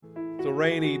It's a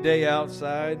rainy day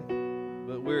outside,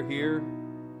 but we're here.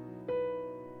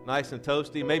 Nice and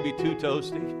toasty, maybe too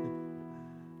toasty,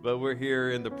 but we're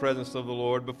here in the presence of the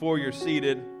Lord. Before you're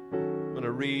seated, I'm going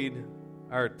to read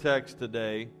our text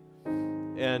today.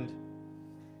 And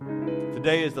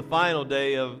today is the final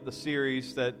day of the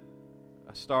series that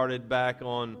I started back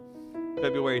on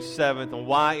February 7th on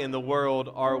why in the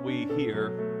world are we here?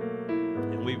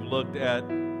 And we've looked at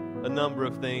a number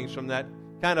of things from that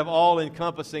kind of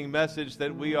all-encompassing message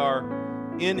that we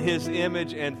are in His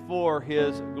image and for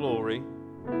His glory.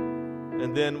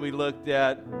 And then we looked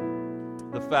at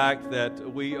the fact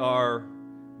that we are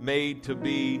made to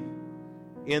be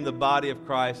in the body of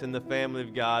Christ, in the family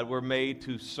of God. We're made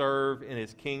to serve in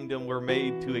His kingdom. We're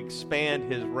made to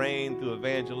expand His reign through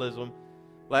evangelism.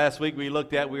 Last week we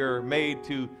looked at we are made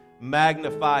to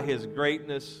magnify His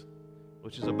greatness,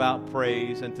 which is about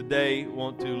praise. And today we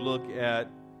want to look at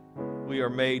we are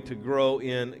made to grow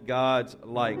in God's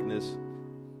likeness.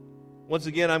 Once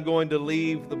again, I'm going to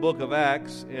leave the book of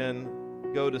Acts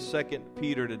and go to 2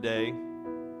 Peter today.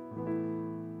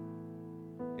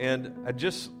 And I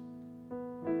just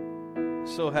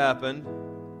so happened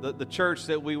that the church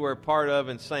that we were a part of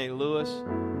in St. Louis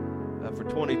for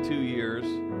 22 years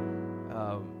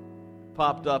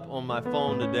popped up on my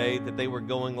phone today that they were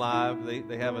going live.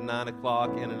 They have a 9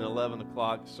 o'clock and an 11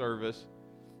 o'clock service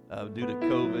due to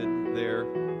COVID there.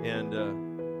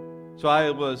 And so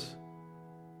I was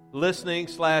listening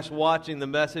 / watching the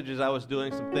message as I was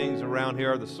doing some things around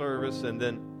here at the service. And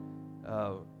then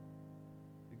the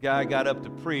guy got up to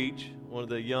preach, one of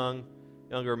the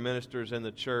younger ministers in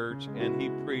the church, and he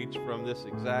preached from this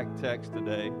exact text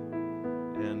today.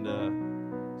 And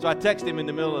so I texted him in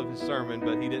the middle of his sermon,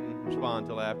 but he didn't respond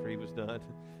until after he was done.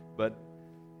 But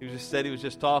he was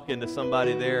just talking to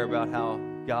somebody there about how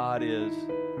God is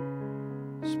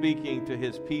speaking to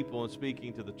His people and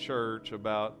speaking to the church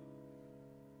about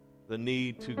the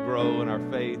need to grow in our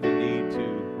faith, the need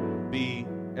to be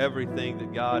everything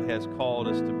that God has called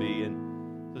us to be.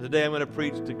 And so today I'm going to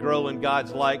preach to grow in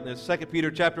God's likeness. 2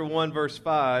 Peter chapter 1, verse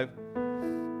 5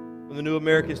 from the New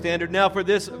American Standard. Now for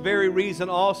this very reason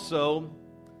also,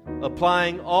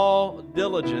 applying all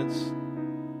diligence,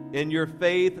 in your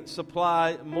faith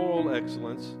supply moral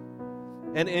excellence,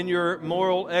 and in your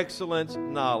moral excellence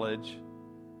knowledge,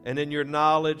 and in your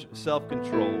knowledge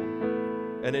self-control,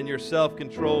 and in your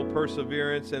self-control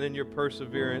perseverance, and in your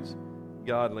perseverance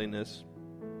godliness,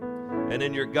 and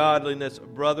in your godliness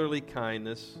brotherly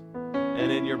kindness,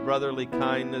 and in your brotherly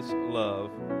kindness love.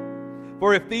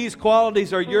 For if these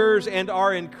qualities are yours and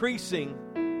are increasing,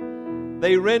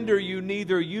 they render you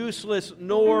neither useless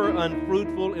nor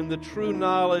unfruitful in the true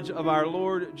knowledge of our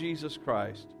Lord Jesus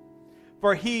Christ.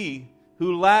 For he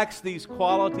who lacks these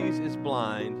qualities is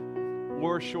blind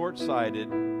or short-sighted,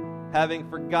 having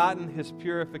forgotten his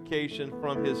purification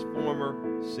from his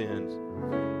former sins.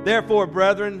 Therefore,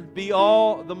 brethren, be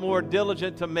all the more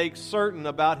diligent to make certain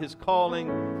about His calling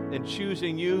and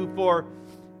choosing you, for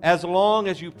as long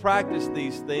as you practice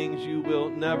these things, you will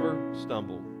never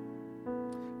stumble.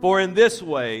 For in this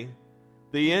way,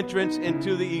 the entrance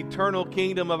into the eternal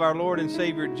kingdom of our Lord and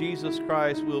Savior Jesus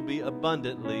Christ will be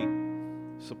abundantly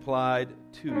supplied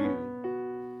to you.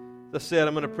 As I said,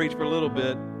 I'm going to preach for a little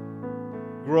bit.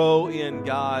 Grow in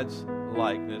God's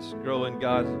likeness. Grow in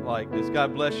God's likeness.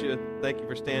 God bless you. Thank you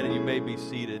for standing. You may be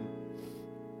seated.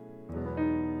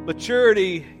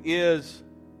 Maturity is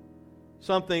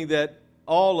something that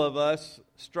all of us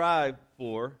strive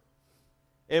for.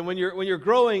 And when you're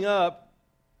growing up,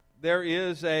 there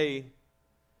is a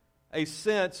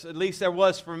sense, at least there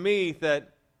was for me,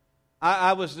 that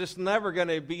I was just never going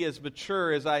to be as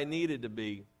mature as I needed to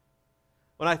be.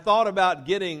 When I thought about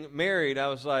getting married, I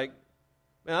was like,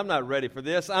 man, I'm not ready for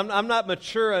this. I'm not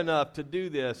mature enough to do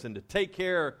this and to take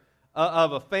care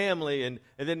of a family and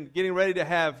then getting ready to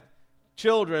have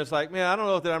children. It's like, man, I don't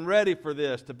know that I'm ready for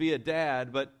this, to be a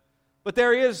dad. But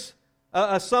there is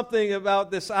something about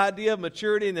this idea of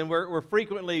maturity, and then we're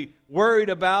frequently worried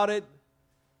about it.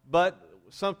 But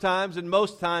sometimes, and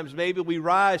most times maybe, we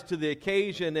rise to the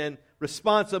occasion, and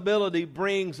responsibility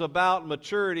brings about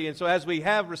maturity. And so as we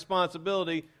have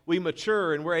responsibility, we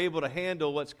mature and we're able to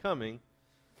handle what's coming.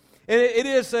 And it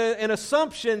is an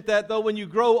assumption that though when you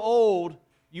grow old,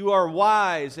 you are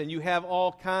wise and you have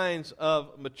all kinds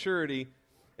of maturity.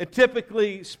 And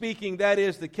typically speaking, that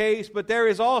is the case. But there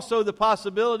is also the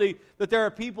possibility that there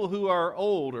are people who are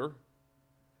older.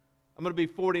 I'm going to be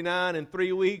 49 in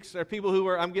 3 weeks. There are people who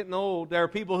are, I'm getting old. There are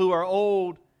people who are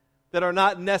old that are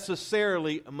not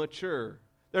necessarily mature.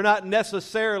 They're not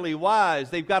necessarily wise.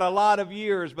 They've got a lot of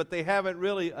years, but they haven't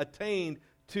really attained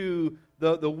to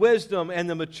the wisdom and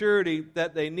the maturity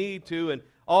that they need to. And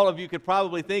all of you could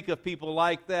probably think of people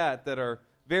like that are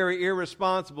very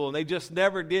irresponsible, and they just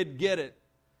never did get it.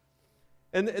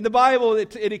 And in the Bible,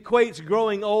 it equates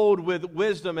growing old with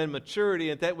wisdom and maturity,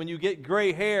 and that when you get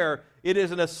gray hair, it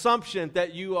is an assumption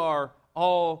that you are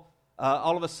all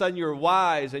of a sudden you're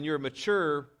wise and you're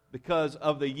mature because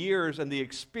of the years and the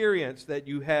experience that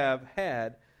you have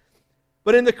had.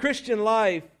 But in the Christian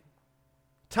life,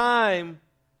 time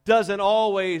doesn't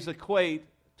always equate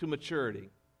to maturity.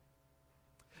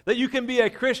 That you can be a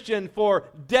Christian for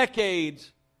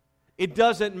decades, it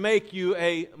doesn't make you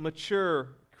a mature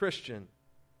Christian.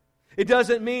 It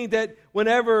doesn't mean that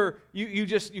whenever you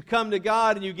come to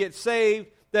God and you get saved,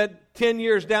 that 10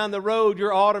 years down the road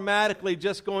you're automatically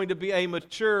just going to be a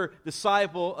mature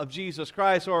disciple of Jesus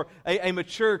Christ or a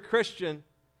mature Christian.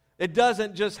 It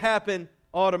doesn't just happen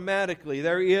automatically.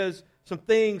 There is some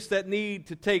things that need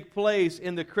to take place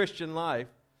in the Christian life.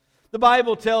 The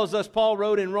Bible tells us, Paul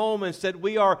wrote in Romans, that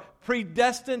we are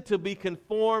predestined to be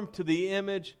conformed to the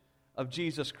image of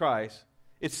Jesus Christ.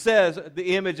 It says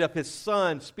the image of His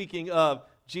Son, speaking of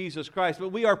Jesus Christ.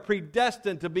 But we are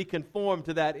predestined to be conformed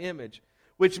to that image,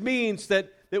 which means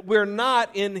that we're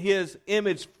not in His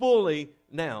image fully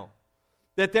now.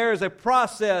 That there is a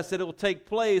process that will take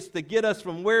place to get us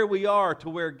from where we are to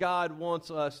where God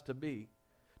wants us to be.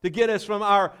 To get us from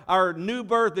our new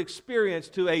birth experience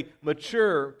to a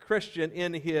mature Christian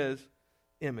in His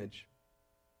image.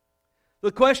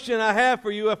 The question I have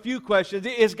for you, a few questions.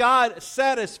 Is God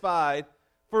satisfied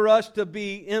for us to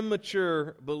be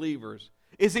immature believers?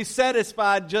 Is He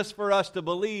satisfied just for us to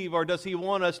believe, or does He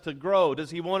want us to grow?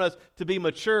 Does He want us to be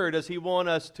mature? Does He want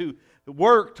us to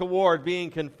work toward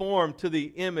being conformed to the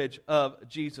image of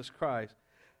Jesus Christ?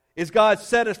 Is God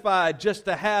satisfied just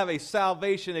to have a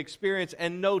salvation experience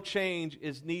and no change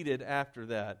is needed after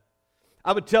that?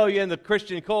 I would tell you in the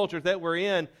Christian culture that we're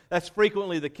in, that's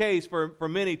frequently the case for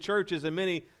many churches and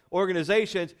many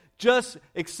organizations. Just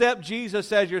accept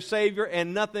Jesus as your Savior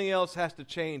and nothing else has to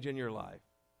change in your life.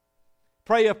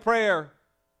 Pray a prayer.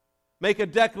 Make a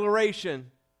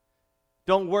declaration.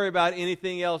 Don't worry about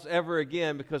anything else ever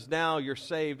again, because now you're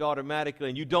saved automatically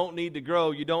and you don't need to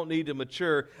grow, you don't need to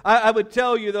mature. I would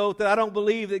tell you, though, that I don't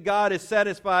believe that God is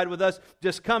satisfied with us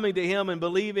just coming to Him and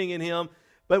believing in Him,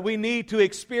 but we need to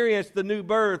experience the new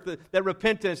birth, that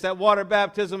repentance, that water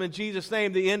baptism in Jesus'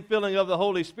 name, the infilling of the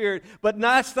Holy Spirit. But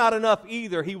that's not enough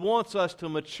either. He wants us to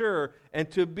mature and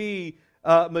to be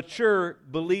mature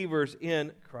believers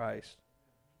in Christ.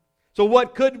 So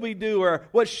what could we do, or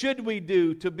what should we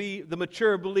do to be the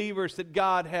mature believers that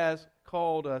God has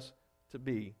called us to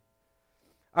be?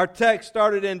 Our text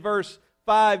started in verse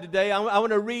 5 today. I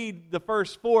want to read the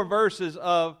first 4 verses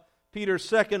of Peter's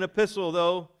second epistle,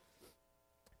 though,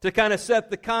 to kind of set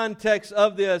the context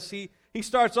of this. He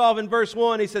starts off in verse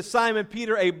 1. He says, Simon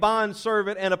Peter, a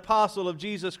bondservant and apostle of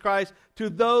Jesus Christ, to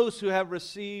those who have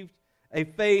received a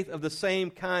faith of the same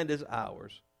kind as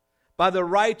ours, by the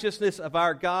righteousness of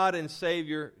our God and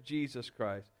Savior, Jesus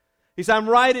Christ. He said, I'm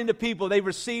writing to people. They've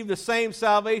received the same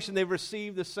salvation. They've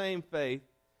received the same faith.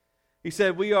 He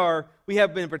said, we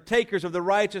have been partakers of the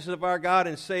righteousness of our God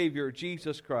and Savior,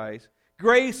 Jesus Christ.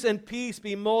 Grace and peace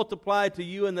be multiplied to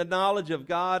you in the knowledge of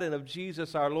God and of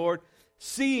Jesus our Lord,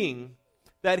 seeing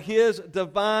that His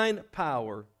divine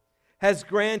power has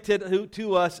granted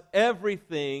to us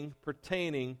everything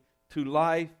pertaining to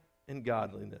life and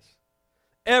godliness.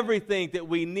 Everything that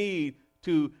we need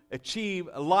to achieve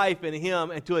life in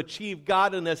Him and to achieve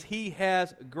godliness, He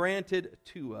has granted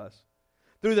to us.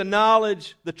 Through the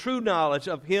knowledge, the true knowledge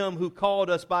of Him who called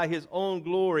us by His own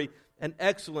glory and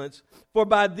excellence. For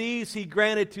by these He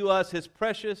granted to us His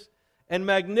precious and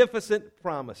magnificent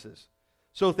promises,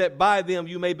 so that by them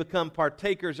you may become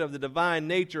partakers of the divine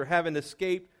nature, having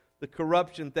escaped the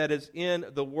corruption that is in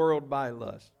the world by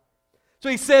lust. So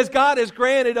he says God has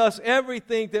granted us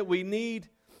everything that we need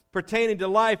pertaining to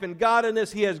life and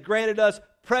godliness. He has granted us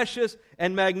precious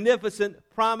and magnificent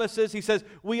promises. He says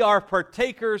we are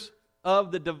partakers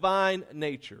of the divine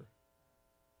nature.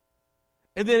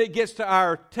 And then it gets to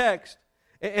our text,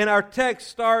 and our text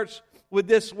starts with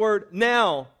this word,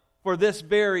 now, for this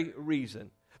very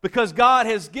reason. Because God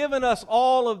has given us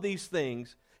all of these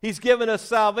things. He's given us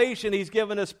salvation. He's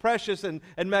given us precious and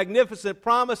magnificent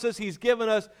promises. He's given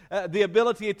us the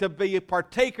ability to be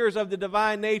partakers of the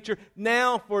divine nature.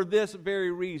 Now, for this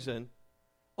very reason,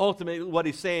 ultimately what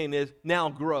he's saying is, now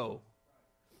grow.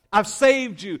 I've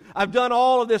saved you. I've done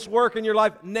all of this work in your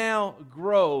life. Now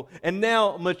grow and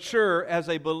now mature as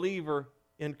a believer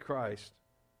in Christ.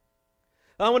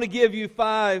 I want to give you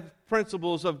 5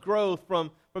 principles of growth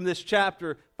from from this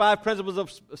chapter. 5 principles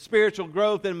of spiritual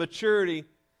growth and maturity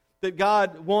that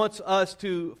God wants us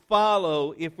to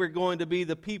follow if we're going to be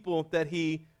the people that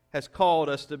He has called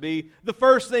us to be. The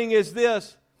first thing is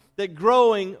this, that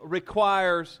growing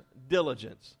requires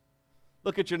diligence.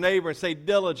 Look at your neighbor and say,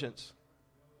 diligence.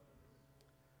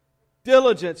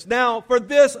 Diligence. Now, for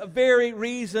this very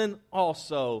reason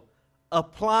also,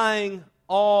 applying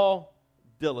all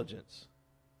diligence.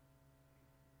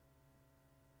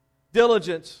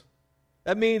 Diligence.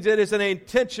 That means it is an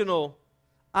intentional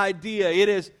idea. It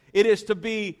is to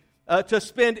be to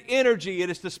spend energy. It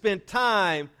is to spend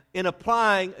time in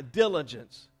applying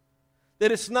diligence.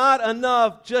 That it's not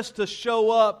enough just to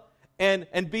show up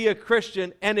and be a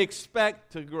Christian and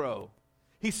expect to grow.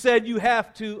 He said you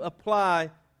have to apply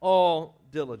all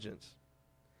diligence.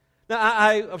 Now,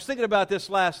 I was thinking about this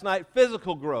last night.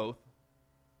 Physical growth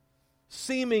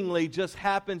seemingly just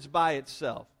happens by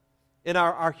itself in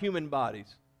our human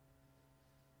bodies.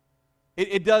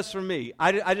 It does for me.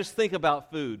 I just think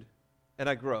about food and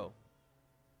I grow.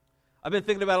 I've been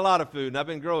thinking about a lot of food and I've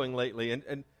been growing lately.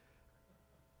 And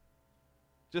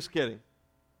just kidding.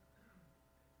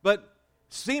 But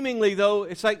seemingly, though,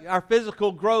 it's like our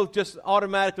physical growth just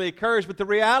automatically occurs. But the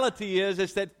reality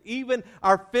is that even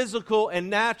our physical and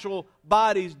natural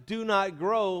bodies do not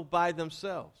grow by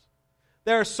themselves.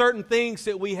 There are certain things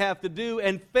that we have to do,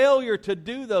 and failure to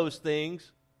do those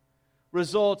things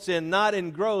results in not in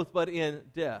growth, but in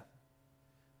death.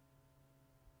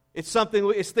 It's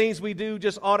things we do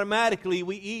just automatically.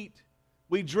 We eat,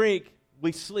 we drink,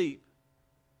 we sleep.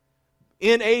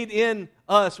 Innate in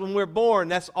us when we're born,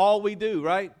 that's all we do,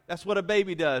 right? That's what a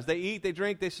baby does. They eat, they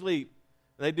drink, they sleep.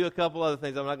 And they do a couple other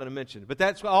things I'm not going to mention. But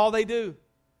that's all they do.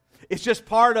 It's just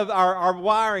part of our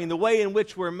wiring, the way in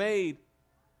which we're made.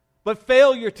 But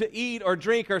failure to eat or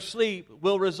drink or sleep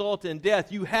will result in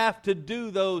death. You have to do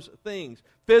those things.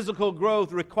 Physical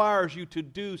growth requires you to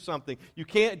do something. You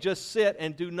can't just sit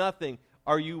and do nothing,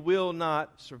 or you will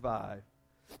not survive.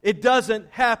 It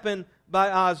doesn't happen by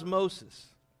osmosis.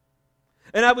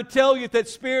 And I would tell you that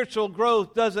spiritual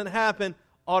growth doesn't happen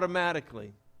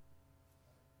automatically.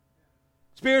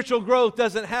 Spiritual growth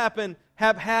doesn't happen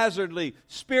haphazardly.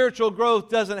 Spiritual growth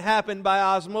doesn't happen by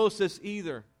osmosis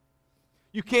either.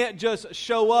 You can't just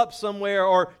show up somewhere,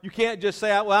 or you can't just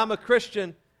say, well, I'm a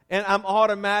Christian and I'm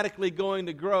automatically going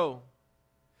to grow.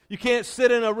 You can't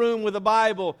sit in a room with a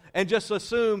Bible and just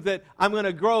assume that I'm going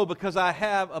to grow because I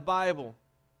have a Bible.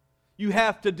 You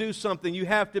have to do something. You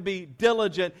have to be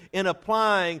diligent in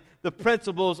applying the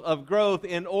principles of growth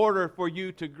in order for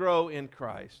you to grow in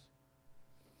Christ.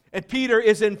 And Peter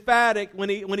is emphatic when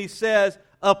he says,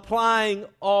 applying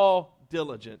all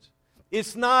diligence.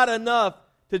 It's not enough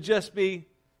to just be,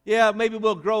 maybe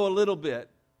we'll grow a little bit.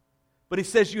 But he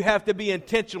says you have to be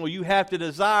intentional. You have to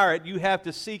desire it. You have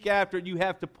to seek after it. You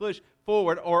have to push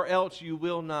forward, or else you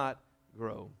will not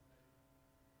grow.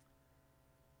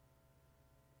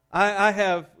 I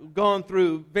have gone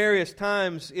through various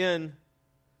times in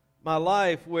my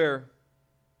life where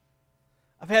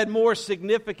I've had more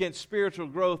significant spiritual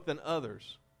growth than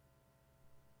others.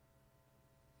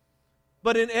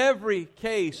 But in every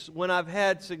case, when I've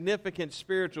had significant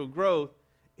spiritual growth,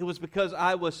 it was because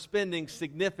I was spending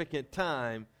significant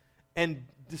time and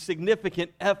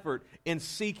significant effort in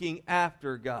seeking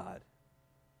after God.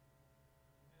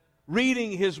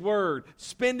 Reading His Word,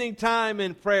 spending time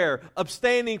in prayer,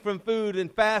 abstaining from food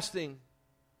and fasting.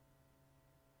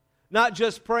 Not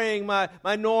just praying my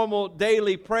normal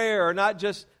daily prayer, or not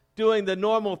just doing the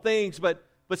normal things, but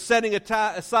setting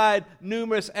aside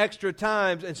numerous extra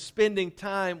times and spending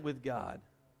time with God.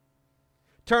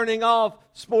 Turning off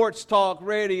sports talk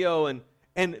radio and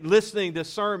listening to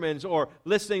sermons or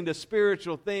listening to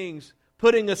spiritual things.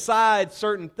 Putting aside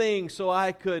certain things so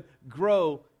I could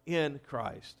grow in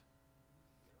Christ.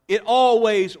 It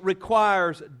always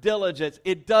requires diligence.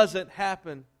 It doesn't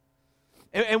happen.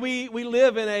 And we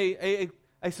live in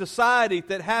a society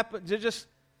that happens to just...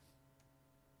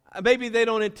 Maybe they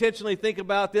don't intentionally think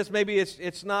about this. Maybe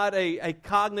it's not a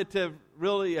cognitive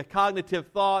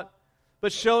thought.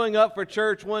 But showing up for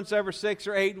church once every 6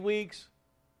 or 8 weeks,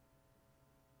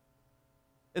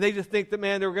 and they just think that,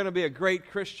 man, they're going to be a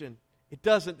great Christian. It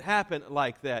doesn't happen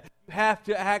like that. You have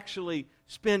to actually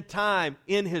spend time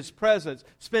in His presence,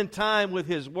 spend time with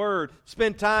His Word,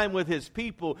 spend time with His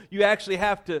people. You actually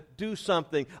have to do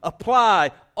something.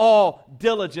 Apply all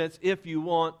diligence if you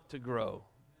want to grow.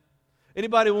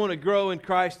 Anybody want to grow in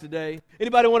Christ today?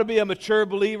 Anybody want to be a mature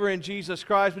believer in Jesus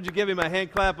Christ? Would you give Him a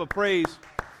hand clap of praise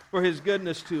for His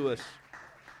goodness to us?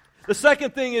 The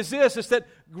second thing is this, is that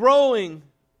growing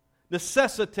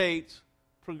necessitates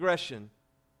progression.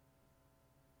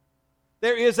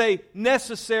 There is a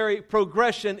necessary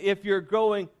progression if you're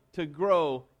going to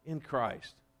grow in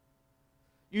Christ.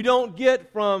 You don't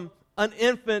get from an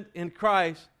infant in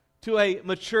Christ to a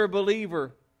mature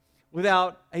believer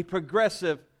without a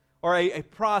progressive or a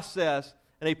process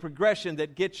and a progression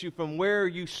that gets you from where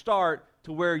you start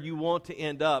to where you want to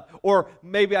end up. Or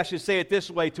maybe I should say it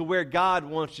this way, to where God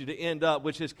wants you to end up,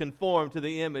 which is conformed to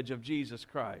the image of Jesus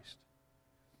Christ.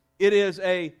 It is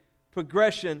a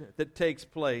progression that takes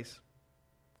place.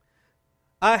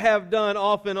 I have done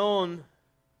off and on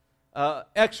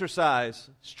exercise,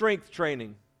 strength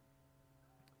training.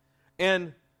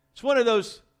 And it's one of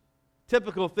those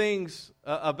typical things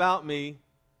about me.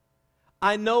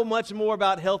 I know much more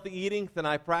about healthy eating than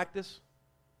I practice.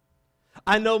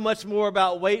 I know much more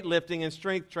about weightlifting and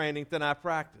strength training than I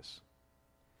practice.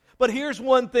 But here's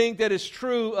one thing that is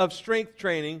true of strength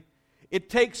training. It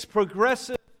takes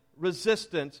progressive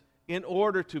resistance in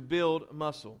order to build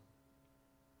muscle.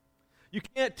 You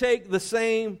can't take the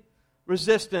same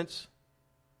resistance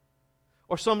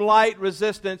or some light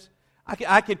resistance.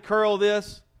 I could curl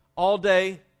this all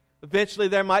day. Eventually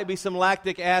there might be some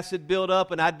lactic acid build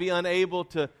up and I'd be unable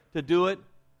to do it.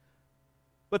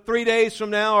 But 3 days from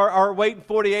now or waiting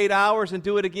 48 hours and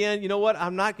do it again, you know what?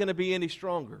 I'm not going to be any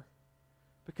stronger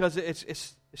because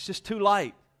it's just too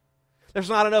light. There's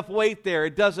not enough weight there.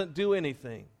 It doesn't do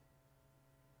anything.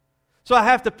 So I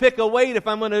have to pick a weight. If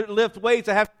I'm going to lift weights,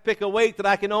 I have to pick a weight that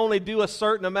I can only do a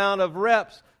certain amount of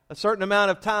reps, a certain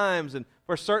amount of times, and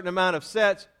for a certain amount of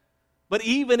sets. But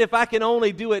even if I can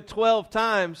only do it 12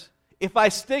 times, if I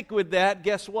stick with that,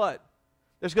 guess what?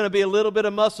 There's going to be a little bit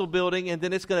of muscle building, and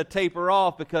then it's going to taper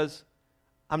off because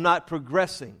I'm not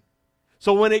progressing.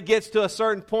 So when it gets to a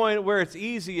certain point where it's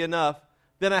easy enough,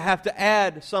 then I have to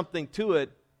add something to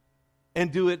it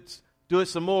and do it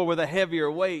some more with a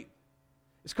heavier weight.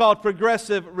 It's called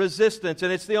progressive resistance,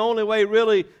 and it's the only way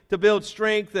really to build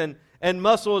strength and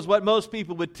muscle is what most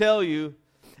people would tell you.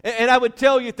 And I would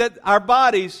tell you that our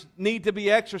bodies need to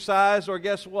be exercised, or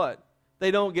guess what?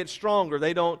 They don't get stronger.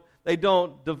 They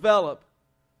don't develop.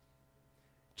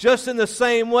 Just in the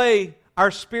same way,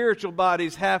 our spiritual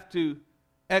bodies have to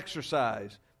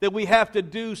exercise. That we have to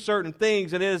do certain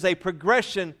things, and it is a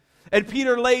progression. And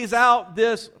Peter lays out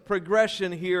this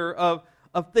progression here of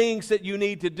things that you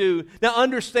need to do. Now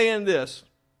understand this,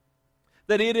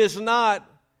 that it is not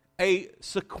a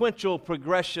sequential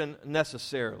progression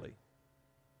necessarily.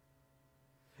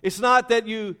 It's not that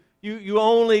you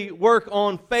only work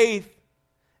on faith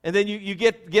and then you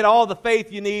get all the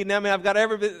faith you need. And I've got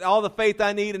all the faith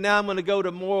I need, and now I'm going to go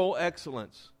to moral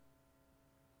excellence.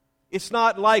 It's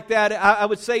not like that. I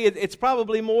would say it's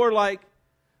probably more like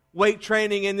weight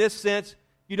training in this sense.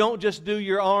 You don't just do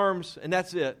your arms and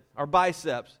that's it, or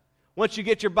biceps. Once you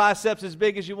get your biceps as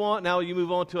big as you want, now you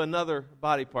move on to another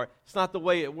body part. It's not the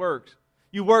way it works.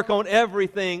 You work on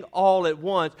everything all at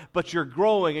once, but you're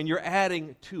growing and you're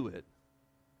adding to it.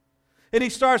 And he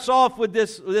starts off with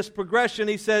this progression.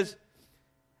 He says,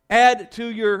 add to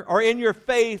in your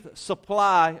faith,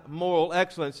 supply moral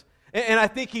excellence. And I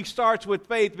think he starts with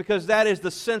faith because that is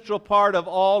the central part of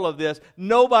all of this.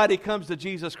 Nobody comes to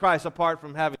Jesus Christ apart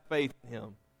from having faith in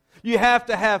Him. You have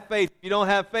to have faith. If you don't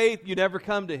have faith, you never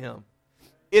come to Him.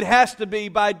 It has to be,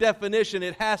 by definition,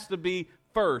 it has to be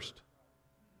first.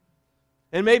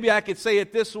 And maybe I could say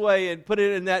it this way and put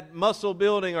it in that muscle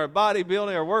building or body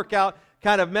building or workout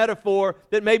kind of metaphor,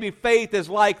 that maybe faith is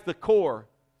like the core.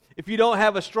 If you don't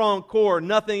have a strong core,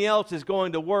 nothing else is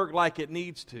going to work like it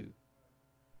needs to.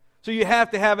 So you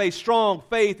have to have a strong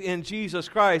faith in Jesus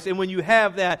Christ. And when you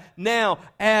have that, now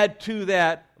add to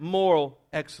that moral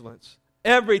excellence.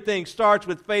 Everything starts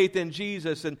with faith in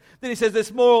Jesus. And then he says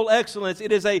this moral excellence,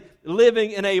 it is a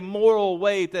living in a moral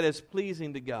way that is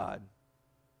pleasing to God.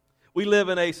 We live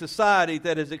in a society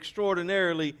that is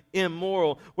extraordinarily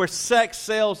immoral, where sex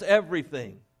sells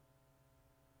everything.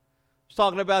 I was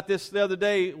talking about this the other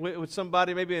day with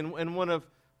somebody, maybe in one of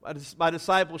my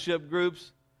discipleship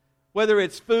groups. Whether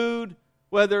it's food,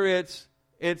 whether it's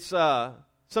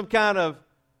some kind of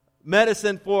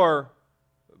medicine for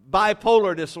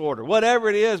bipolar disorder, whatever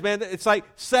it is, man, it's like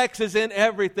sex is in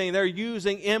everything. They're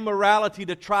using immorality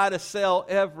to try to sell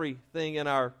everything in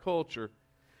our culture,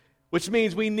 which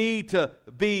means we need to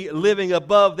be living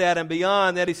above that and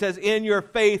beyond that. He says, in your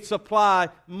faith, supply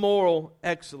moral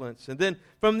excellence. And then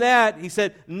from that, he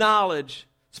said, knowledge.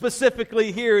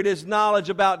 Specifically here, it is knowledge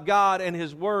about God and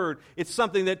His Word. It's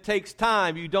something that takes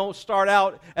time. You don't start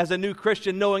out as a new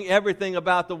Christian knowing everything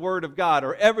about the Word of God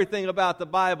or everything about the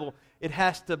Bible. It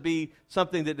has to be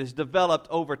something that is developed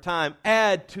over time.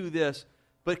 Add to this,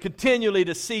 but continually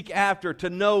to seek after, to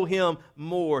know Him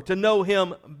more, to know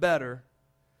Him better.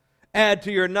 Add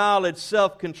to your knowledge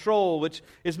self-control, which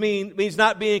means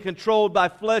not being controlled by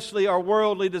fleshly or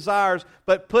worldly desires,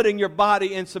 but putting your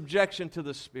body in subjection to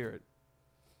the Spirit.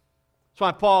 That's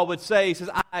why Paul would say, he says,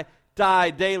 I die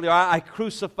daily, or I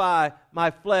crucify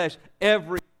my flesh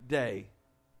every day.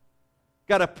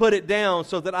 Got to put it down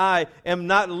so that I am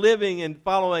not living and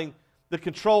following the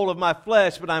control of my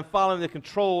flesh, but I'm following the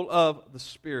control of the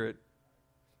Spirit.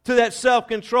 To that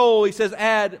self-control, he says,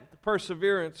 add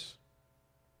perseverance.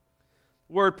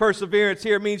 The word perseverance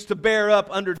here means to bear up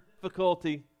under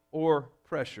difficulty or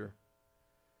pressure.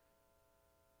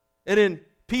 And in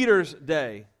Peter's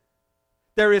day,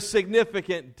 there is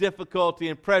significant difficulty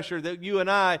and pressure that you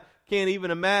and I can't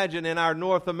even imagine in our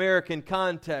North American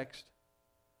context.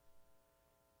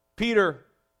 Peter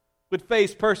would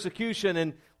face persecution,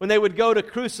 and when they would go to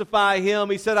crucify him,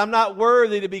 he said, I'm not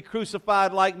worthy to be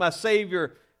crucified like my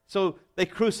Savior. So they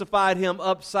crucified him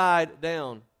upside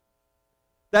down.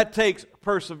 That takes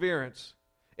perseverance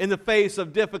in the face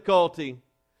of difficulty.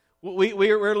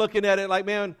 We're looking at it like,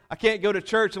 man, I can't go to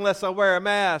church unless I wear a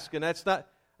mask, and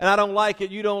I don't like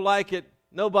it, you don't like it,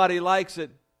 nobody likes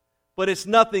it. But it's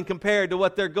nothing compared to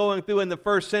what they're going through in the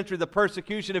first century. The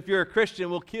persecution, if you're a Christian,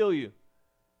 will kill you.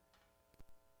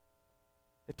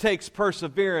 It takes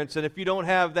perseverance, and if you don't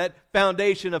have that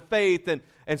foundation of faith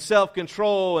and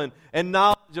self-control and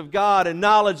knowledge of God and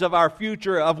knowledge of our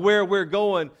future, of where we're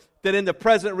going, that in the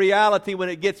present reality, when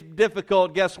it gets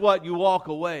difficult, guess what? You walk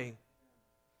away.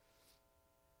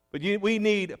 But we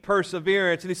need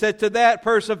perseverance. And he said, to that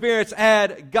perseverance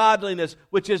add godliness,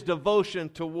 which is devotion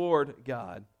toward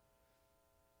God.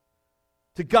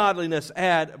 To godliness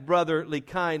add brotherly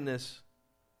kindness.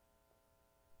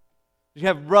 You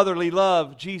have brotherly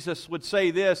love. Jesus would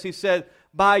say this. He said,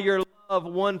 by your love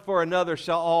one for another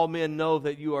shall all men know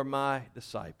that you are my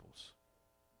disciples.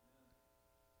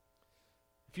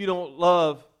 If you don't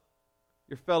love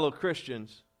your fellow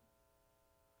Christians,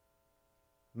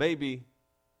 maybe,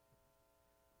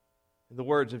 in the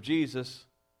words of Jesus,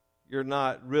 you're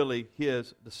not really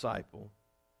his disciple.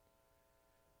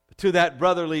 But to that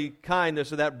brotherly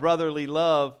kindness or that brotherly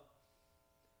love,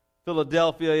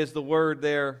 Philadelphia is the word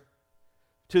there.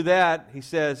 To that, he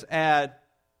says, add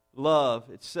love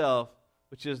itself,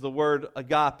 which is the word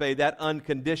agape, that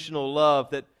unconditional love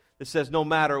that says, no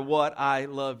matter what, I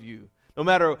love you. No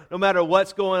matter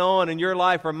what's going on in your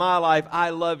life or my life, I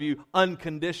love you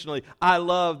unconditionally. I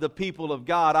love the people of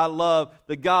God. I love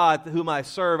the God whom I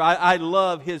serve. I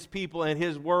love his people and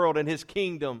his world and his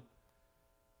kingdom.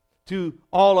 To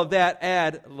all of that,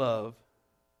 add love.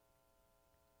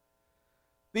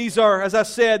 These are, as I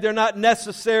said, they're not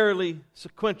necessarily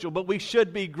sequential, but we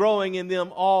should be growing in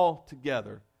them all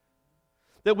together.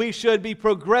 That we should be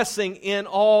progressing in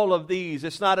all of these.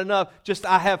 It's not enough just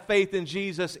I have faith in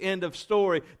Jesus, end of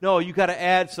story. No, you got to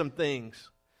add some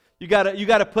things. You got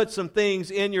to put some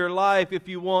things in your life if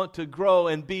you want to grow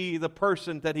and be the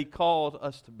person that he called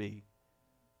us to be.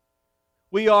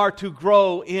 We are to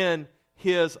grow in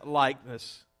his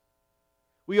likeness.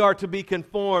 We are to be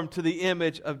conformed to the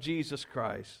image of Jesus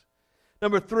Christ.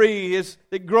 Number 3 is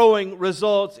that growing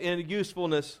results in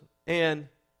usefulness and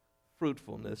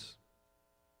fruitfulness.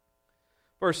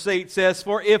 Verse 8 says,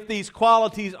 for if these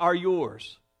qualities are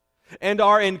yours and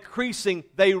are increasing,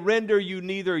 they render you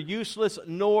neither useless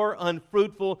nor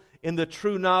unfruitful in the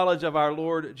true knowledge of our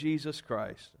Lord Jesus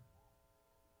Christ.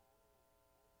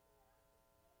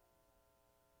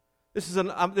 This is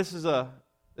a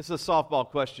softball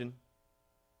question.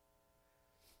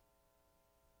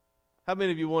 How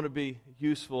many of you want to be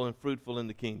useful and fruitful in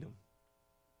the kingdom?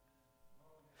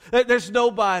 There's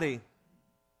nobody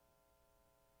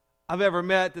I've ever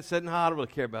met that said, no, I don't really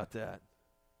care about that.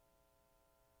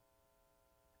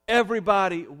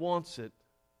 Everybody wants it.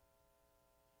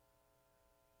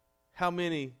 How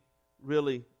many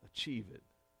really achieve it?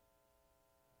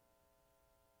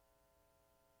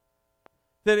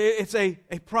 That it's a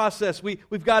process.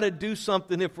 We've got to do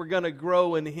something if we're going to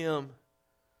grow in him.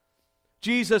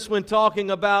 Jesus, when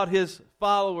talking about his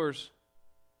followers,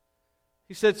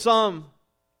 he said some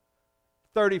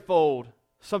 30-fold,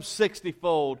 some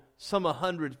 60-fold, some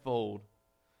 100-fold.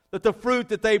 That the fruit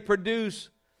that they produce,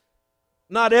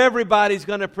 not everybody's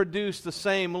going to produce the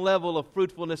same level of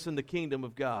fruitfulness in the kingdom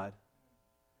of God.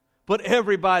 But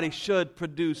everybody should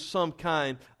produce some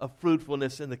kind of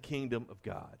fruitfulness in the kingdom of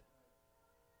God.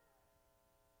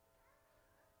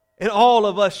 And all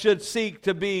of us should seek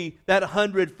to be that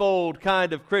 100-fold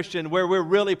kind of Christian where we're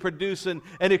really producing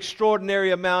an extraordinary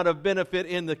amount of benefit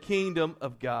in the kingdom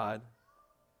of God.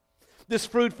 This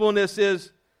fruitfulness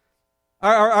is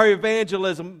Our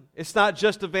evangelism, it's not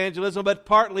just evangelism, but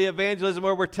partly evangelism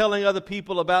where we're telling other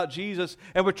people about Jesus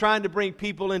and we're trying to bring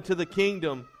people into the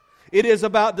kingdom. It is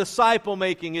about disciple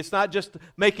making. It's not just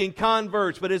making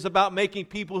converts, but it's about making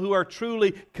people who are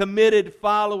truly committed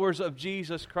followers of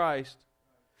Jesus Christ.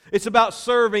 It's about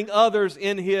serving others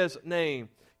in His name,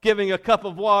 giving a cup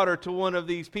of water to one of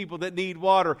these people that need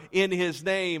water in His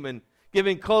name, and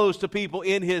giving clothes to people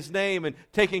in His name, and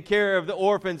taking care of the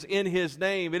orphans in His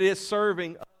name. It is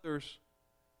serving others.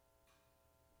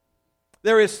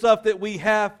 There is stuff that we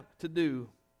have to do.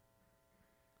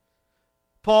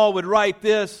 Paul would write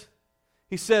this.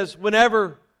 He says,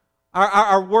 whenever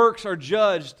our works are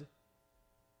judged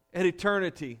at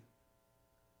eternity,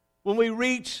 when we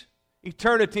reach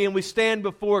eternity and we stand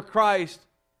before Christ,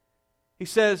 he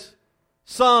says,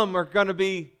 some are going to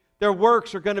be, their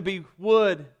works are going to be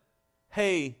wood,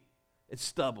 hay, and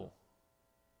stubble.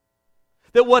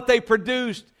 That what they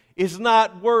produced is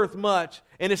not worth much,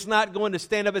 and it's not going to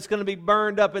stand up. It's going to be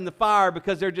burned up in the fire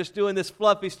because they're just doing this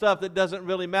fluffy stuff that doesn't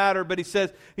really matter. But he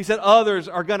said others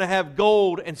are going to have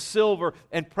gold and silver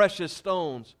and precious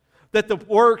stones. That the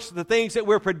works, the things that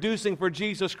we're producing for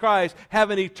Jesus Christ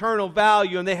have an eternal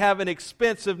value, and they have an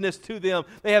expensiveness to them.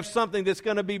 They have something that's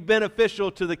going to be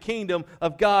beneficial to the kingdom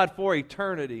of God for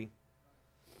eternity.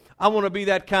 I want to be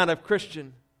that kind of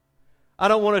Christian. I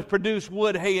don't want to produce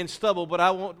wood, hay, and stubble, but I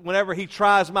want, whenever He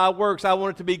tries my works, I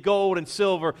want it to be gold and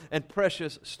silver and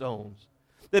precious stones.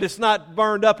 That it's not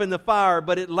burned up in the fire,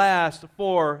 but it lasts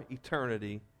for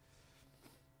eternity.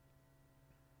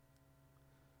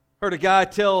 Heard a guy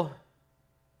tell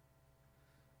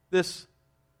this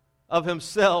of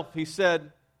himself. He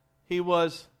said he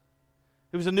was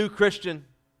a new Christian.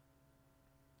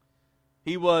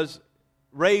 He was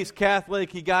raised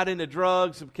Catholic. He got into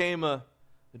drugs, became a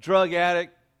drug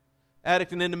addict,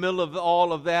 and in the middle of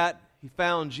all of that, he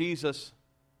found Jesus.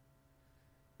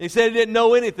 And he said he didn't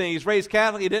know anything. He's raised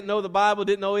Catholic. He didn't know the Bible,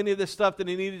 didn't know any of this stuff that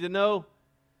he needed to know.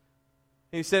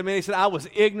 And he said, I was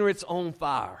ignorance on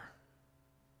fire.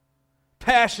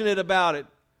 Passionate about it,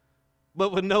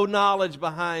 but with no knowledge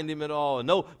behind him at all, and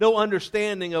no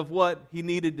understanding of what he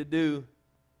needed to do.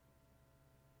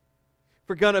 If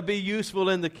we're going to be useful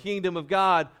in the kingdom of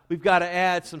God, we've got to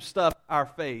add some stuff to our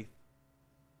faith.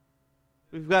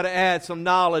 We've got to add some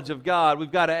knowledge of God.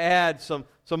 We've got to add some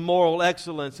moral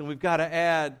excellence, and we've got to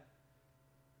add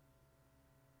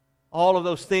all of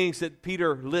those things that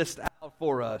Peter lists out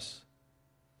for us.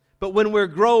 But when we're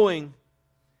growing,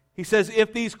 he says,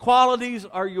 if these qualities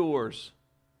are yours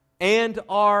and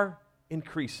are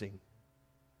increasing,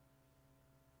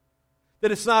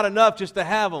 that it's not enough just to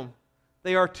have them,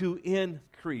 they are to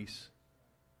increase.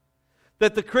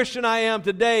 That the Christian I am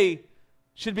today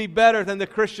should be better than the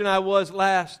Christian I was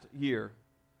last year.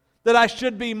 That I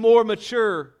should be more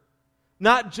mature,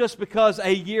 not just because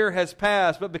a year has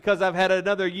passed, but because I've had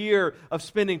another year of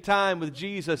spending time with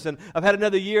Jesus, and I've had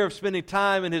another year of spending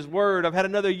time in His Word. I've had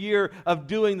another year of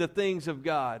doing the things of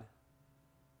God.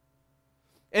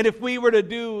 And if we were to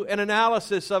do an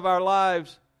analysis of our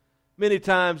lives, many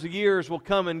times the years will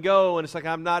come and go, and it's like,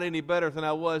 I'm not any better than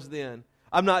I was then.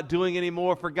 I'm not doing any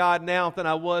more for God now than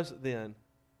I was then.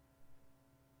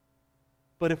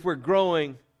 But if we're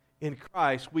growing in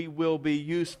Christ, we will be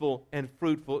useful and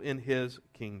fruitful in His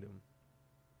kingdom.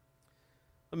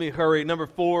 Let me hurry. Number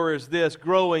 4 is this: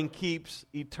 growing keeps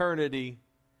eternity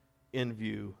in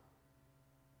view.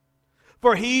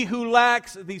 For he who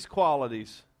lacks these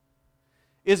qualities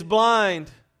is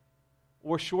blind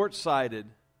or short-sighted,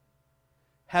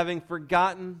 having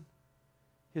forgotten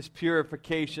his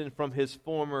purification from his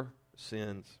former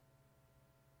sins.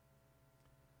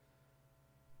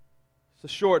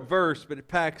 It's a short verse, but it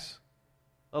packs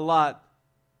a lot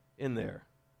in there.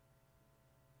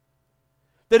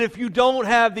 That if you don't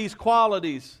have these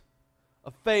qualities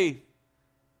of faith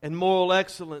and moral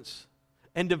excellence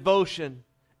and devotion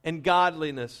and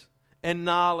godliness and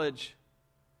knowledge,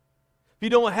 if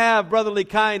you don't have brotherly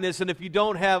kindness and if you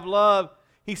don't have love,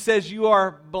 he says you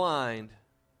are blind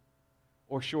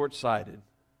or short-sighted.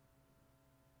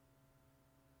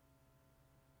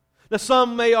 Now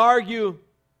some may argue,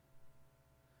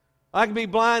 I can be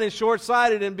blind and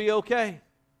short-sighted and be okay.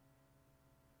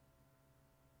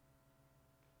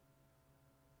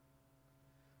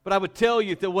 But I would tell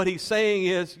you that what he's saying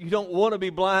is you don't want to be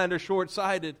blind or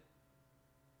short-sighted.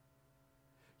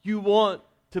 You want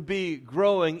to be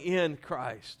growing in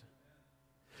Christ.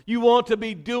 You want to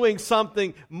be doing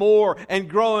something more and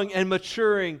growing and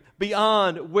maturing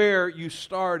beyond where you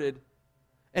started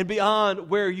and beyond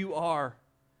where you are.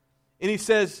 And he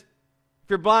says, if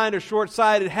you're blind or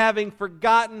short-sighted, having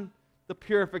forgotten the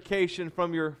purification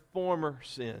from your former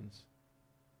sins.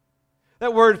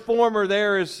 That word former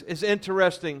there is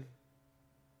interesting.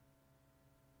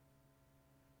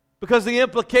 Because the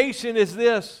implication is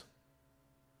this.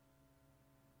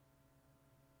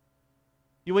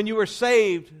 When you were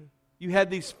saved, you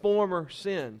had these former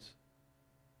sins.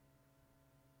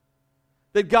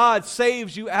 That God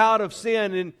saves you out of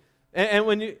sin. And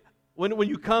when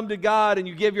you come to God and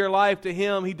you give your life to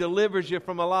Him, He delivers you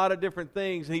from a lot of different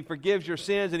things. And He forgives your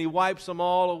sins and He wipes them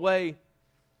all away.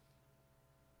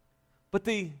 But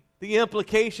the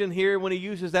implication here when He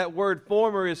uses that word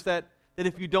former is that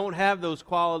if you don't have those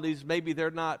qualities, maybe they're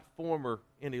not former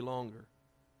any longer.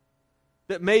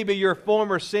 That maybe your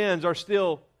former sins are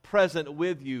still present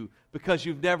with you because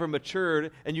you've never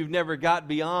matured and you've never got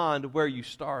beyond where you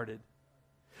started.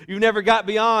 You've never got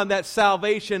beyond that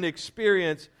salvation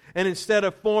experience, and instead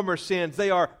of former sins,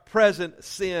 they are present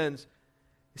sins.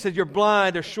 He said you're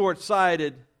blind or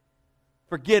short-sighted,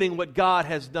 forgetting what God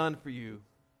has done for you.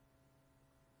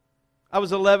 I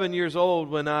was 11 years old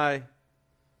when I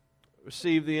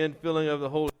received the infilling of the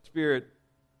Holy Spirit.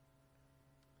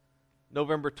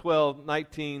 November 12,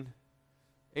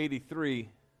 1983.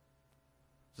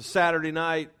 It's a Saturday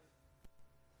night.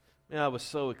 Man, I was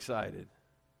so excited.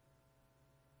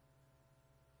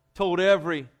 Told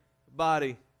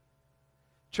everybody.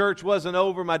 Church wasn't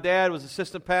over. My dad was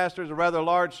assistant pastor. It was a rather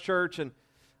large church. And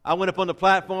I went up on the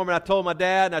platform and I told my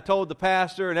dad and I told the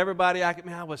pastor and everybody.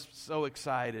 I was so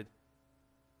excited.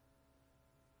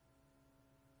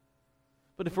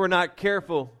 But if we're not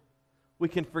careful, we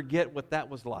can forget what that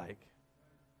was like.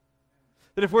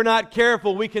 That if we're not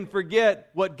careful, we can forget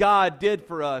what God did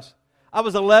for us. I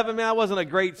was 11, man. I wasn't a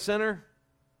great sinner.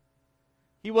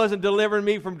 He wasn't delivering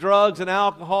me from drugs and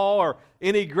alcohol or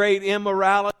any great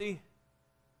immorality,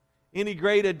 any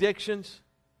great addictions.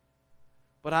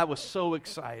 But I was so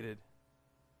excited.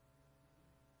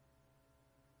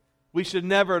 We should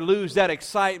never lose that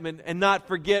excitement and not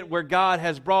forget where God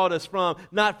has brought us from,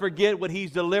 not forget what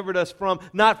He's delivered us from,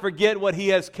 not forget what He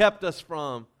has kept us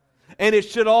from. And it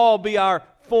should all be our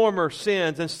former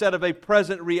sins instead of a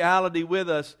present reality with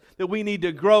us, that we need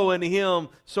to grow in Him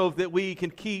so that we can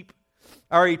keep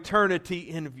our eternity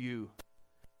in view.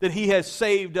 That He has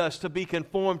saved us to be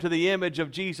conformed to the image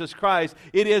of Jesus Christ.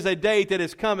 It is a date that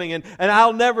is coming, and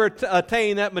I'll never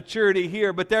attain that maturity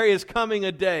here, but there is coming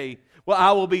a day where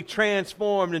I will be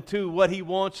transformed into what He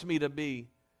wants me to be.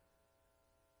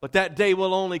 But that day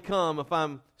will only come if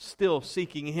I'm still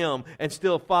seeking Him and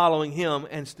still following Him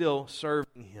and still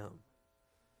serving Him.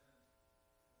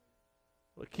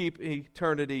 We'll keep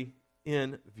eternity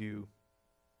in view.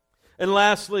 And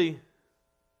lastly,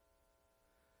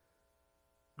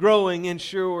 growing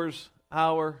ensures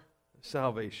our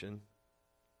salvation.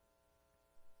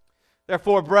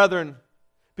 Therefore, brethren,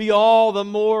 be all the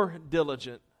more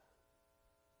diligent.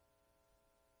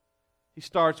 He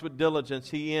starts with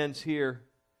diligence. He ends here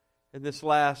in this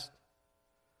last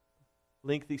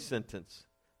lengthy sentence.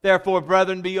 Therefore,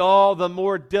 brethren, be all the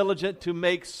more diligent to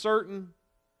make certain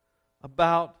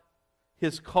about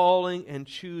His calling and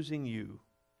choosing you.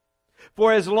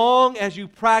 For as long as you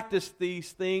practice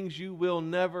these things, you will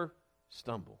never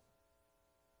stumble.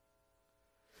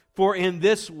 For in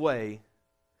this way,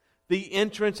 the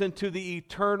entrance into the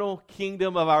eternal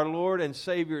kingdom of our Lord and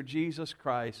Savior Jesus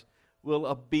Christ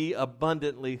will be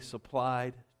abundantly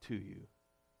supplied to you.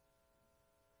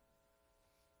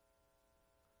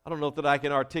 I don't know if that I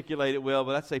can articulate it well,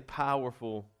 but that's a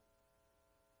powerful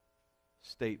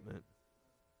statement.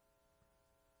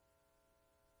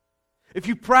 If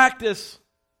you practice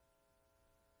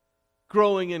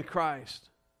growing in Christ,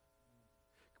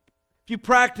 if you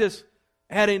practice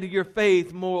adding to your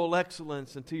faith moral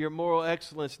excellence, and to your moral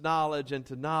excellence knowledge, and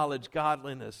to knowledge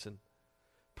godliness and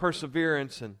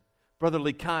perseverance and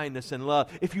brotherly kindness and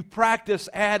love, if you practice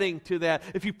adding to that,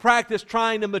 if you practice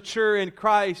trying to mature in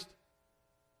Christ,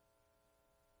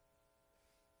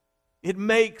 it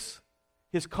makes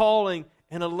His calling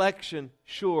and election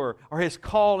sure, or His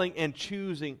calling and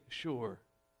choosing sure.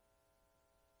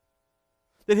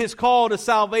 That His call to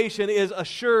salvation is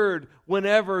assured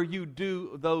whenever you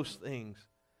do those things.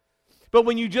 But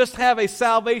when you just have a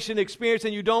salvation experience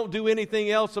and you don't do anything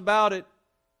else about it,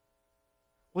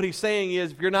 what He's saying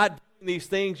is, if you're not doing these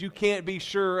things, you can't be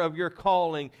sure of your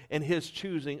calling and His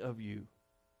choosing of you.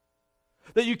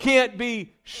 That you can't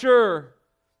be sure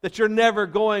that you're never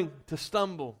going to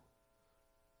stumble.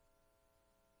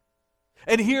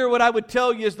 And here what I would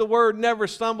tell you is the word never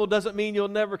stumble doesn't mean you'll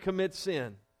never commit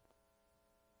sin.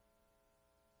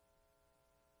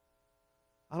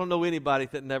 I don't know anybody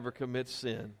that never commits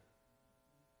sin.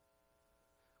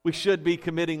 We should be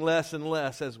committing less and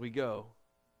less as we go.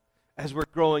 As we're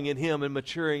growing in Him and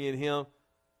maturing in Him.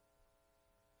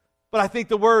 But I think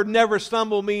the word never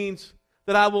stumble means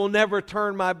that I will never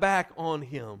turn my back on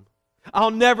Him.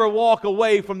 I'll never walk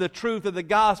away from the truth of the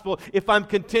gospel if I'm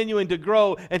continuing to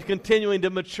grow and continuing to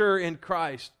mature in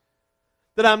Christ.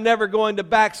 That I'm never going to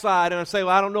backslide and I say,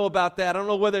 well, I don't know about that. I don't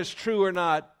know whether it's true or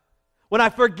not. When I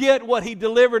forget what He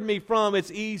delivered me from,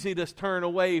 it's easy to turn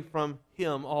away from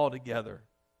Him altogether.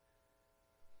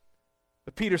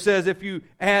 But Peter says if you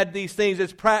add these things,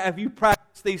 if you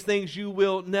practice these things, you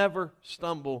will never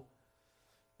stumble.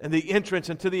 And the entrance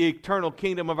into the eternal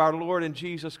kingdom of our Lord and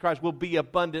Jesus Christ will be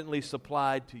abundantly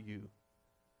supplied to you.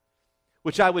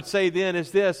 Which I would say then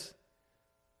is this,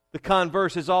 the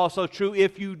converse is also true.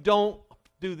 If you don't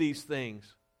do these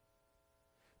things,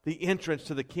 the entrance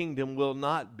to the kingdom will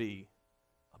not be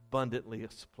abundantly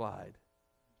supplied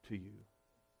to you.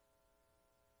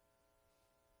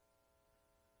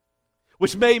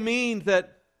 Which may mean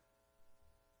that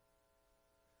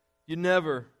you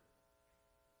never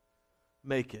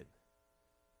make it.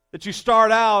 That you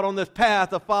start out on this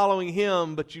path of following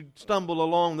Him, but you stumble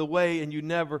along the way and you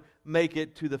never make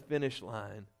it to the finish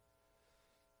line.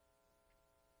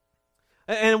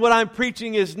 And what I'm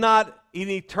preaching is not an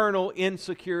eternal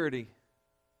insecurity.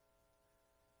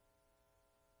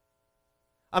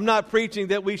 I'm not preaching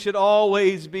that we should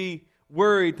always be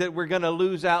worried that we're going to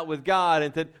lose out with God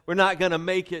and that we're not going to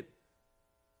make it.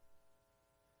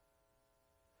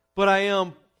 But I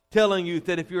am telling you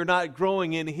that if you're not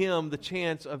growing in Him, the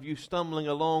chance of you stumbling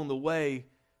along the way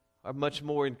are much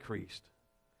more increased.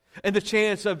 And the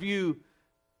chance of you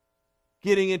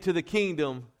getting into the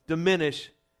kingdom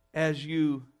diminish as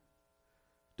you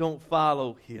don't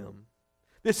follow Him.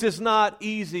 This is not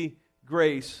easy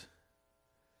grace.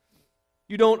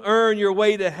 You don't earn your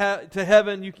way to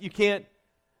heaven. You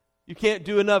can't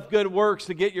do enough good works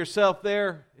to get yourself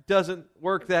there. It doesn't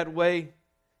work that way.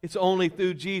 It's only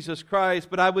through Jesus Christ.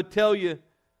 But I would tell you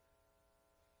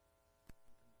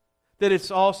that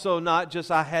it's also not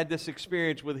just I had this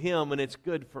experience with Him and it's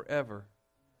good forever.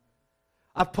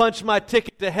 I've punched my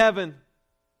ticket to heaven.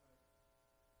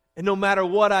 And no matter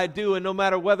what I do, and no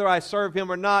matter whether I serve Him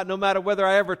or not, no matter whether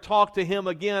I ever talk to Him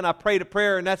again, I prayed a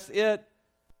prayer and that's it.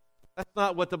 That's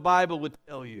not what the Bible would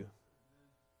tell you.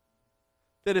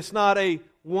 That it's not a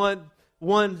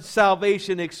one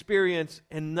salvation experience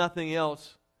and nothing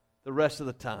else the rest of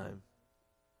the time.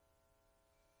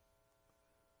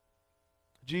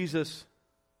 Jesus,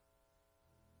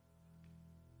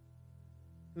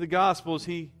 in the Gospels,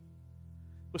 He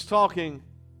was talking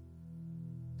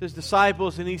to His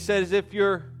disciples and He says, if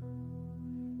your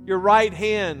right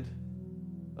hand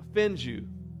offends you,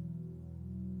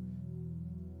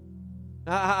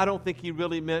 I don't think He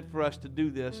really meant for us to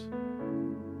do this.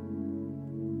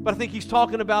 But I think He's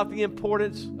talking about the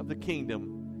importance of the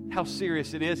kingdom, how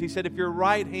serious it is. He said if your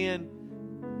right hand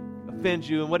offends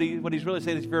you, and what He's really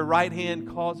saying is if your right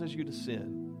hand causes you to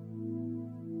sin,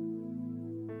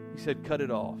 He said cut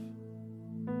it off.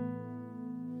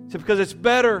 He said because it's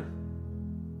better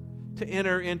to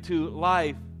enter into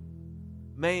life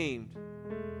maimed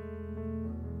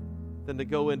than to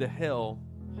go into hell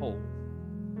whole.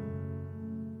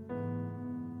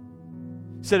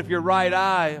 He said if your right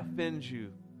eye offends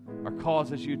you or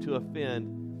causes you to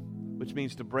offend, which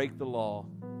means to break the law,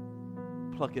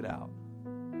 pluck it out.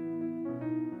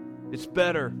 It's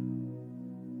better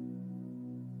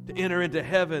to enter into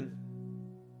heaven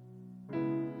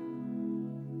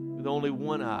with only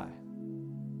one eye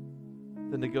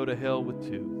than to go to hell with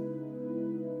two.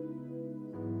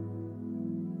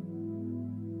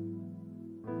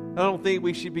 I don't think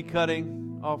we should be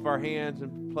cutting off our hands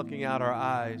and plucking out our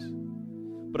eyes.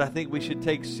 But I think we should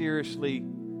take seriously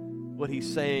what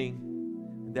He's saying,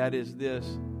 and that is this.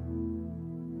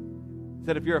 He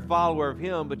said if you're a follower of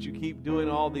Him, but you keep doing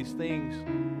all these things,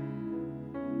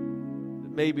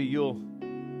 that maybe you're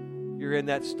in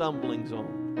that stumbling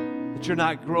zone, that you're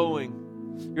not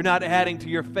growing, you're not adding to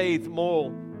your faith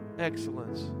moral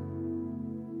excellence.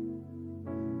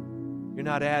 You're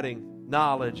not adding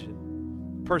knowledge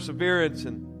and perseverance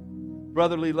and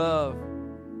brotherly love.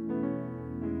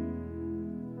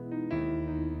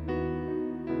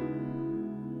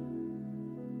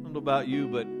 About you,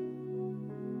 but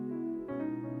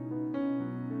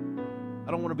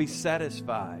I don't want to be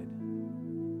satisfied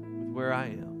with where I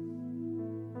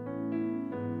am.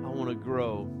 I want to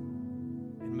grow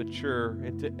and mature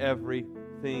into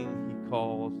everything He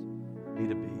calls me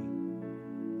to be.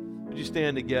 Would you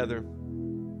stand together?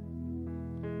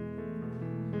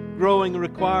 Growing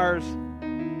requires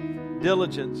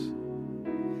diligence.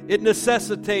 It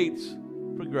necessitates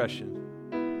progression.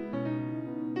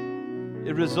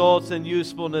 It results in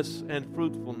usefulness and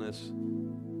fruitfulness.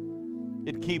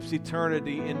 It keeps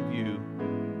eternity in view.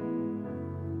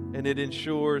 And it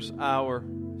ensures our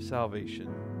salvation.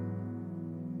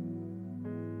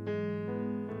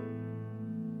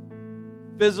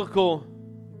 Physical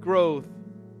growth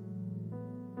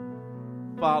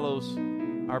follows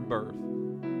our birth.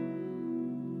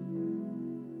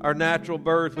 Our natural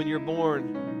birth, when you're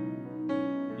born,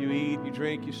 you eat, you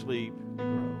drink, you sleep, you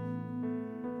grow.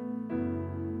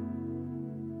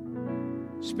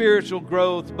 Spiritual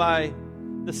growth by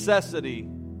necessity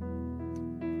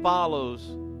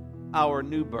follows our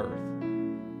new birth.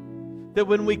 That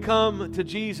when we come to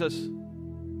Jesus,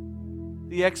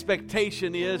 the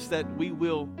expectation is that we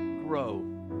will grow.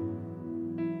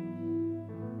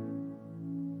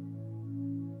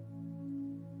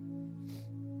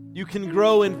 You can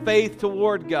grow in faith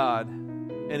toward God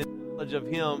and in knowledge of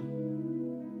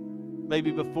Him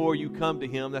maybe before you come to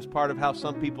Him. That's part of how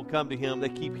some people come to Him. They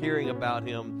keep hearing about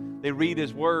Him. They read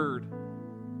His Word.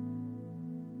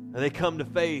 And they come to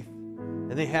faith.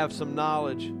 And they have some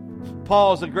knowledge.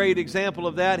 Paul's a great example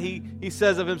of that. He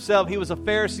says of himself, he was a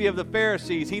Pharisee of the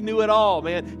Pharisees. He knew it all,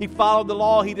 man. He followed the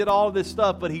law. He did all of this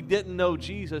stuff, but he didn't know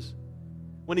Jesus.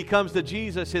 When he comes to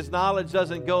Jesus, his knowledge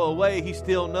doesn't go away. He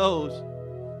still knows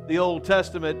the Old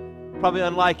Testament, probably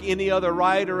unlike any other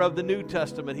writer of the New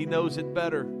Testament. He knows it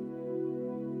better.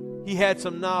 He had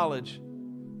some knowledge,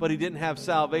 but he didn't have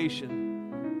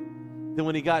salvation. Then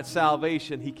when he got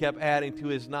salvation, he kept adding to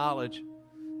his knowledge.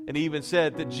 And he even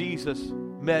said that Jesus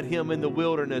met him in the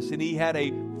wilderness, and he had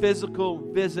a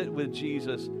physical visit with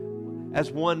Jesus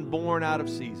as one born out of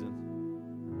season.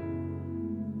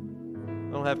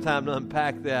 I don't have time to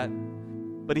unpack that,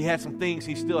 but he had some things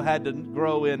he still had to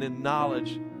grow in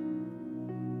knowledge.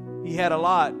 He had a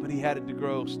lot, but he had it to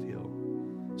grow still.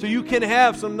 So you can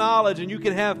have some knowledge and you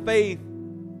can have faith.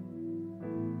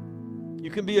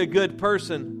 You can be a good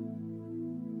person,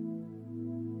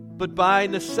 but by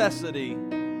necessity,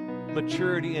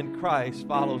 maturity in Christ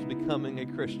follows becoming a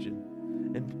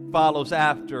Christian and follows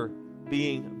after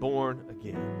being born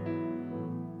again.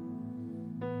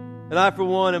 And I, for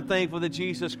one, am thankful that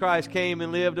Jesus Christ came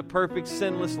and lived a perfect,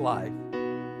 sinless life.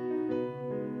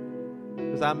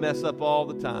 Because I mess up all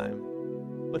the time.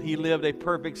 But He lived a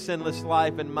perfect, sinless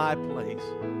life in my place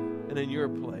and in your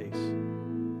place.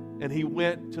 And He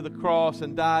went to the cross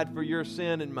and died for your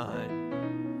sin and mine.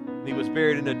 He was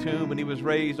buried in a tomb, and He was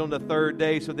raised on the third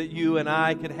day so that you and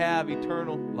I could have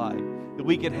eternal life, that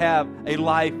we could have a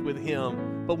life with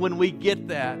Him. But when we get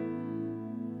that,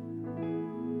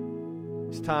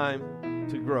 it's time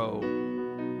to grow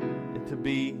and to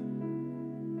be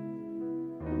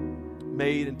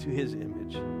made into His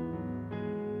image.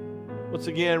 Once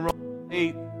again, Romans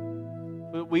 8,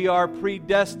 but we are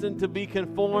predestined to be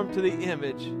conformed to the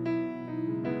image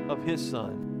of His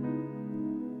Son.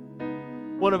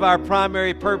 One of our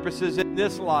primary purposes in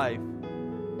this life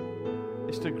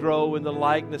is to grow in the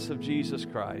likeness of Jesus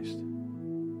Christ.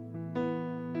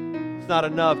 It's not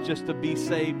enough just to be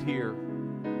saved here.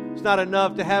 It's not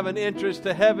enough to have an entrance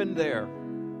to heaven there,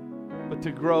 but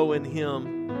to grow in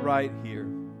Him right here.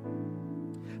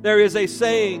 There is a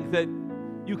saying that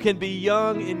you can be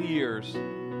young in years,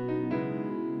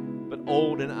 but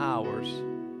old in hours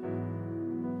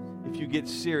if you get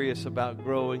serious about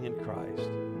growing in Christ.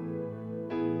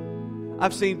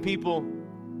 I've seen people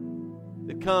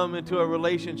that come into a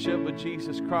relationship with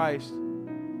Jesus Christ.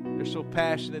 They're so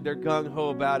passionate, they're gung-ho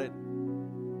about it.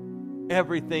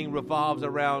 Everything revolves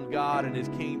around God and His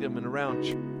kingdom and around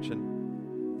church.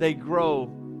 And they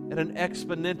grow at an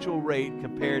exponential rate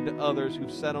compared to others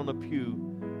who've sat on a pew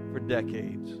for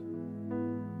decades.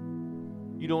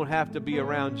 You don't have to be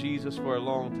around Jesus for a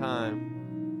long time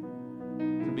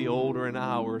to be older in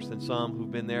hours than some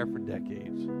who've been there for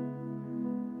decades.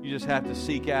 You just have to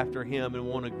seek after Him and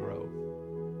want to grow.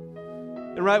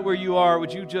 And right where you are,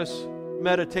 would you just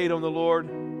meditate on the Lord?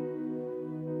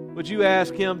 Would you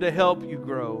ask Him to help you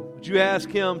grow? Would you ask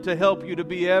Him to help you to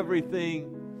be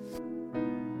everything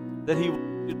that He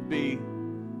wants you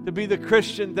to be the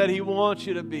Christian that He wants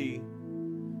you to be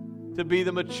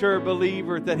the mature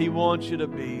believer that He wants you to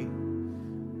be?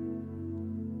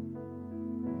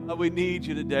 We need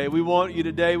you today. We want you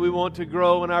today. We want to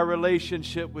grow in our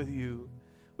relationship with you.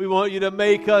 We want you to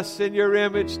make us in your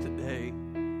image today.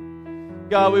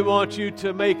 God, we want you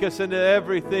to make us into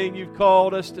everything you've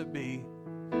called us to be.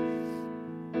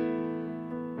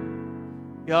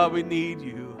 God, we need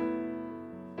you.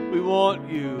 We want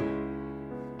you.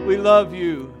 We love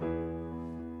you.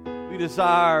 We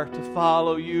desire to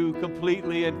follow you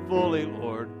completely and fully,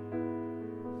 Lord.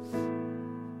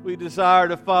 We desire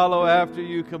to follow after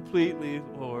you completely,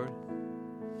 Lord.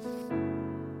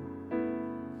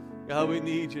 God, we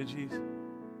need you, Jesus.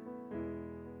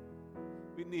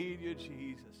 need you,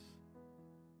 Jesus.